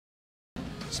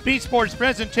Speed Sports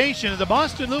presentation of the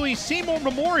Boston Louie Seymour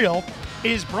Memorial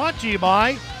is brought to you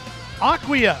by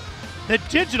Acquia, the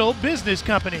digital business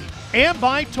company, and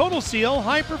by Total Seal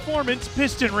High Performance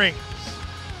Piston Rings.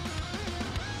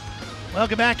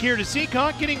 Welcome back here to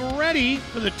Seekonk, getting ready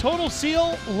for the Total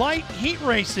Seal Light Heat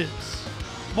Races.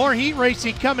 More heat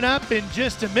racing coming up in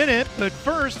just a minute, but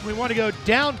first we want to go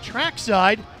down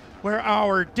trackside where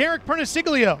our Derek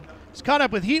Pernesiglio is caught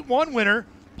up with Heat 1 winner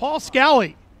Paul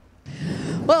Scally.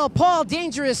 Well, Paul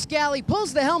Dangerous Scally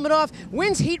pulls the helmet off,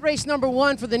 wins heat race number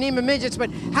 1 for the NEMA Midgets, but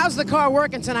how's the car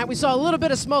working tonight? We saw a little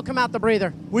bit of smoke come out the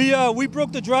breather. We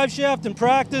broke the drive shaft in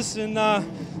practice, and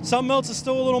something else is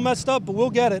still a little messed up, but we'll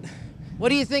get it. What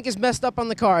do you think is messed up on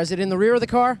the car? Is it in the rear of the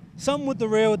car? Something with the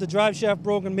rear, with the drive shaft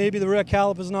broken, maybe the rear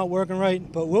caliper's not working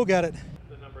right, but we'll get it.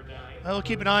 We'll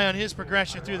keep an eye on his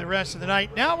progression through the rest of the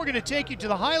night. Now we're going to take you to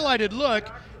the highlighted look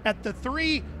at the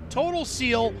 3 Total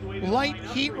Seal Light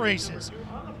Heat Races.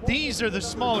 These are the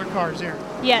smaller cars, Erin.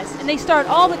 Yes, and they start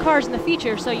all the cars in the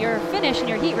feature, so your finish in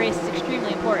your heat race is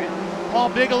extremely important. Paul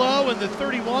Bigelow in the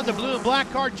 31, the blue and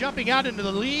black car, jumping out into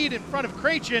the lead in front of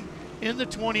Krachin in the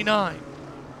 29.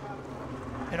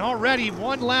 And already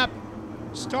 1 lap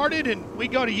started, and we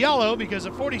go to yellow because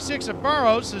the 46 of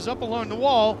Burrows is up along the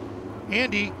wall.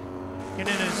 Andy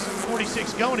getting his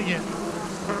 46 going again.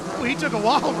 Ooh, he took a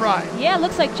wild ride. Yeah, it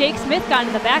looks like Jake Smith got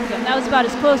in the back of him. That was about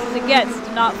as close as it gets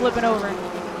to not flipping over.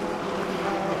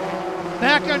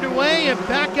 Back underway, and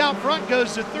back out front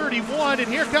goes to 31, and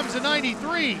here comes the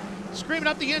 93. Screaming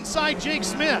up the inside, Jake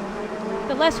Smith.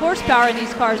 The less horsepower in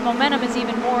these cars, momentum is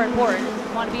even more important.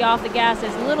 You want to be off the gas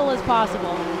as little as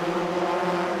possible.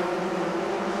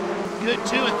 Good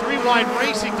 2 and 3 wide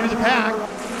racing through the pack.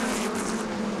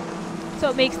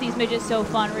 So it makes these midgets so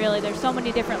fun, really. There's so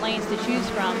many different lanes to choose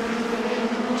from.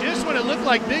 Just when it looked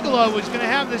like Bigelow was going to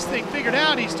have this thing figured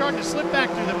out, he's starting to slip back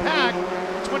through the pack.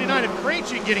 29 of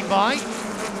Krachin getting by.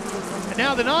 And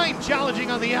now the 9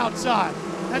 challenging on the outside.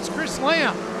 That's Chris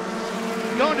Lamb.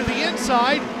 Going to the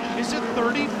inside is a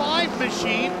 35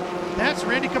 machine. That's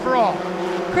Randy Cabral.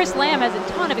 Chris Lamb has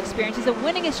a ton of experience. He's the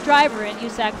winningest driver in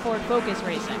USAC Ford Focus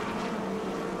racing.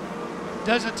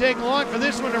 Doesn't take long for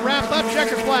this one to wrap up.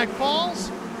 Checker flag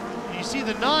falls. You see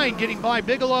the 9 getting by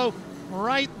Bigelow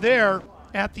right there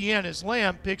at the end as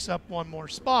Lamb picks up 1 more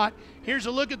spot. Here's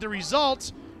a look at the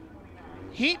results.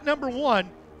 Heat number 1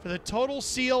 for the Total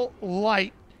Seal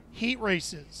Light Heat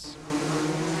Races.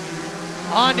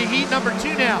 On to heat number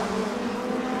 2 now.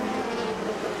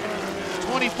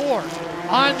 24.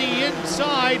 On the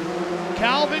inside,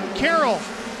 Calvin Carroll.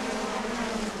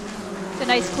 It's a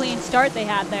nice clean start they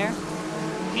had there.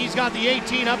 He's got the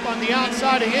 18 up on the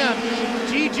outside of him.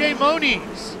 TJ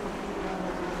Moniz.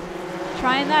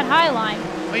 Trying that high line.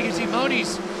 Well, you can see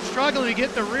Moniz struggling to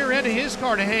get the rear end of his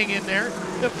car to hang in there.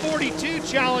 The 42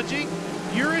 challenging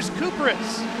Uris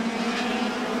Kupris.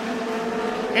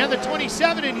 And the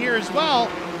 27 in here as well.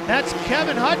 That's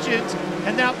Kevin Hutchins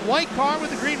and that white car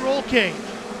with the green roll cage.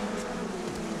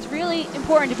 It's really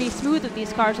important to be smooth with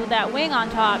these cars with that wing on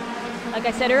top. Like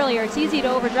I said earlier, it's easy to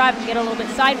overdrive and get a little bit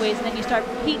sideways, and then you start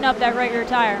heating up that right rear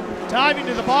tire. Diving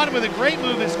to the bottom with a great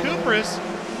move is Kupris.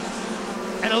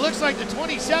 And it looks like the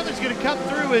 27 is going to come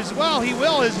through as well. He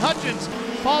will as Hutchins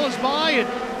follows by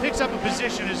and picks up a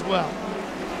position as well.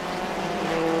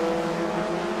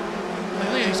 Look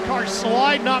at these cars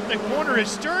sliding off the corner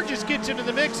as Sturgis gets into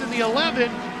the mix in the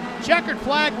 11. Checkered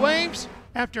flag waves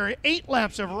after 8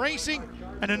 laps of racing,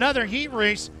 and another heat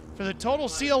race for the Total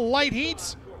Seal Light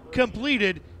Heats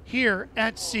completed here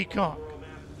at Seekonk.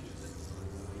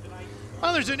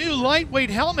 Well, there's a new lightweight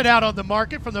helmet out on the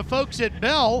market from the folks at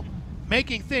Bell,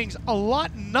 making things a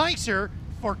lot nicer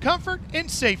for comfort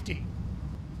and safety.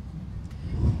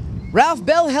 Ralph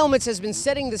Bell Helmets has been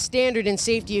setting the standard in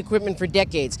safety equipment for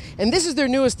decades, and this is their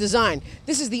newest design.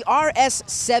 This is the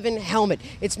RS7 helmet.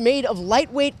 It's made of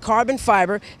lightweight carbon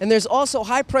fiber, and there's also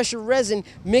high-pressure resin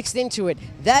mixed into it.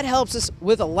 That helps us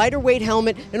with a lighter weight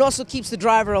helmet and also keeps the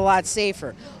driver a lot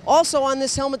safer. Also on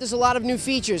this helmet, there's a lot of new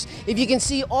features. If you can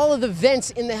see all of the vents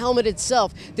in the helmet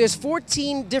itself, there's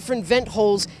 14 different vent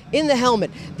holes in the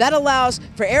helmet. That allows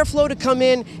for airflow to come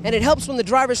in, and it helps when the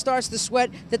driver starts to sweat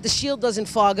that the shield doesn't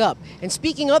fog up. And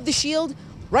speaking of the shield,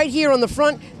 right here on the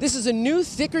front, this is a new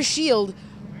thicker shield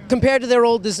compared to their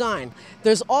old design.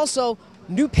 There's also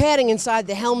new padding inside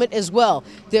the helmet as well.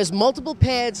 There's multiple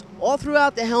pads all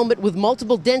throughout the helmet with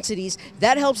multiple densities.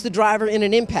 That helps the driver in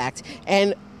an impact.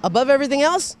 And above everything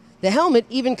else, the helmet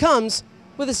even comes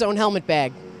with its own helmet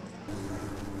bag.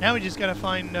 Now we just got to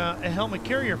find a helmet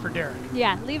carrier for Derek.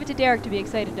 Yeah, leave it to Derek to be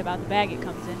excited about the bag it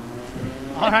comes in.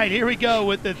 All right, here we go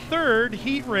with the 3rd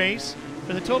heat race for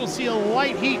for the Total Seal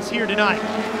Light Heats here tonight.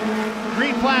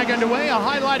 Green flag underway, a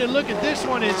highlighted look at this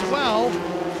one as well,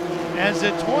 as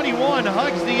the 21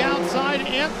 hugs the outside.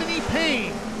 Anthony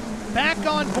Payne back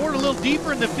on board a little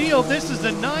deeper in the field. This is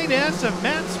the 9S of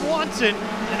Matt Swanson,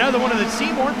 another one of the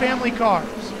Seymour family cars.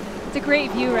 It's a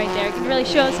great view right there. It really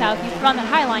shows how if you run the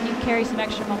high line, you can carry some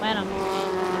extra momentum.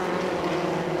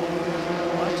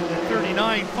 Watching the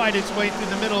 39 fight its way through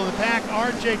the middle of the pack,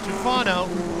 RJ Tufano.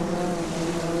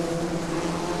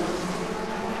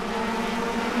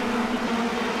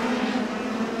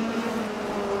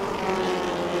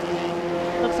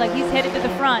 Looks like he's headed to the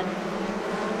front.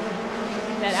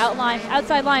 That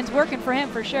outside line's working for him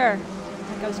for sure.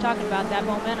 Like I was talking about, that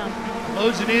momentum.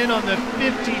 Closing in on the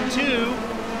 52.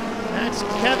 That's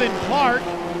Kevin Clark.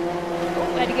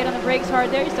 Oh, had to get on the brakes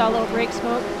hard there. You saw a little brake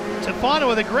smoke. Tufano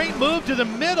with a great move to the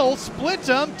middle, splits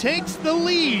them, takes the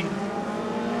lead.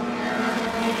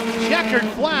 Checkered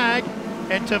flag,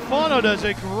 and Tufano does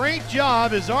a great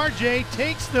job as RJ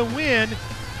takes the win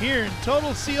here in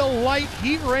Total Seal Light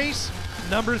Heat Race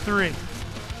number 3.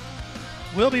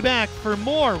 We'll be back for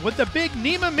more with the big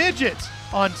NEMA Midgets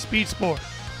on Speed Sport.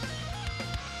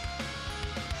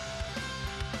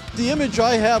 The image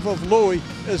I have of Louie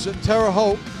is at Terre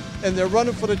Haute, and they're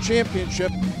running for the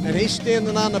championship, and he's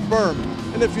standing on the berm.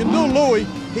 And if you knew Louie,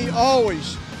 he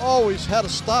always had a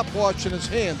stopwatch in his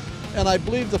hand. And I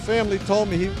believe the family told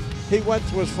me he went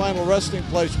to his final resting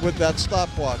place with that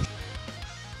stopwatch.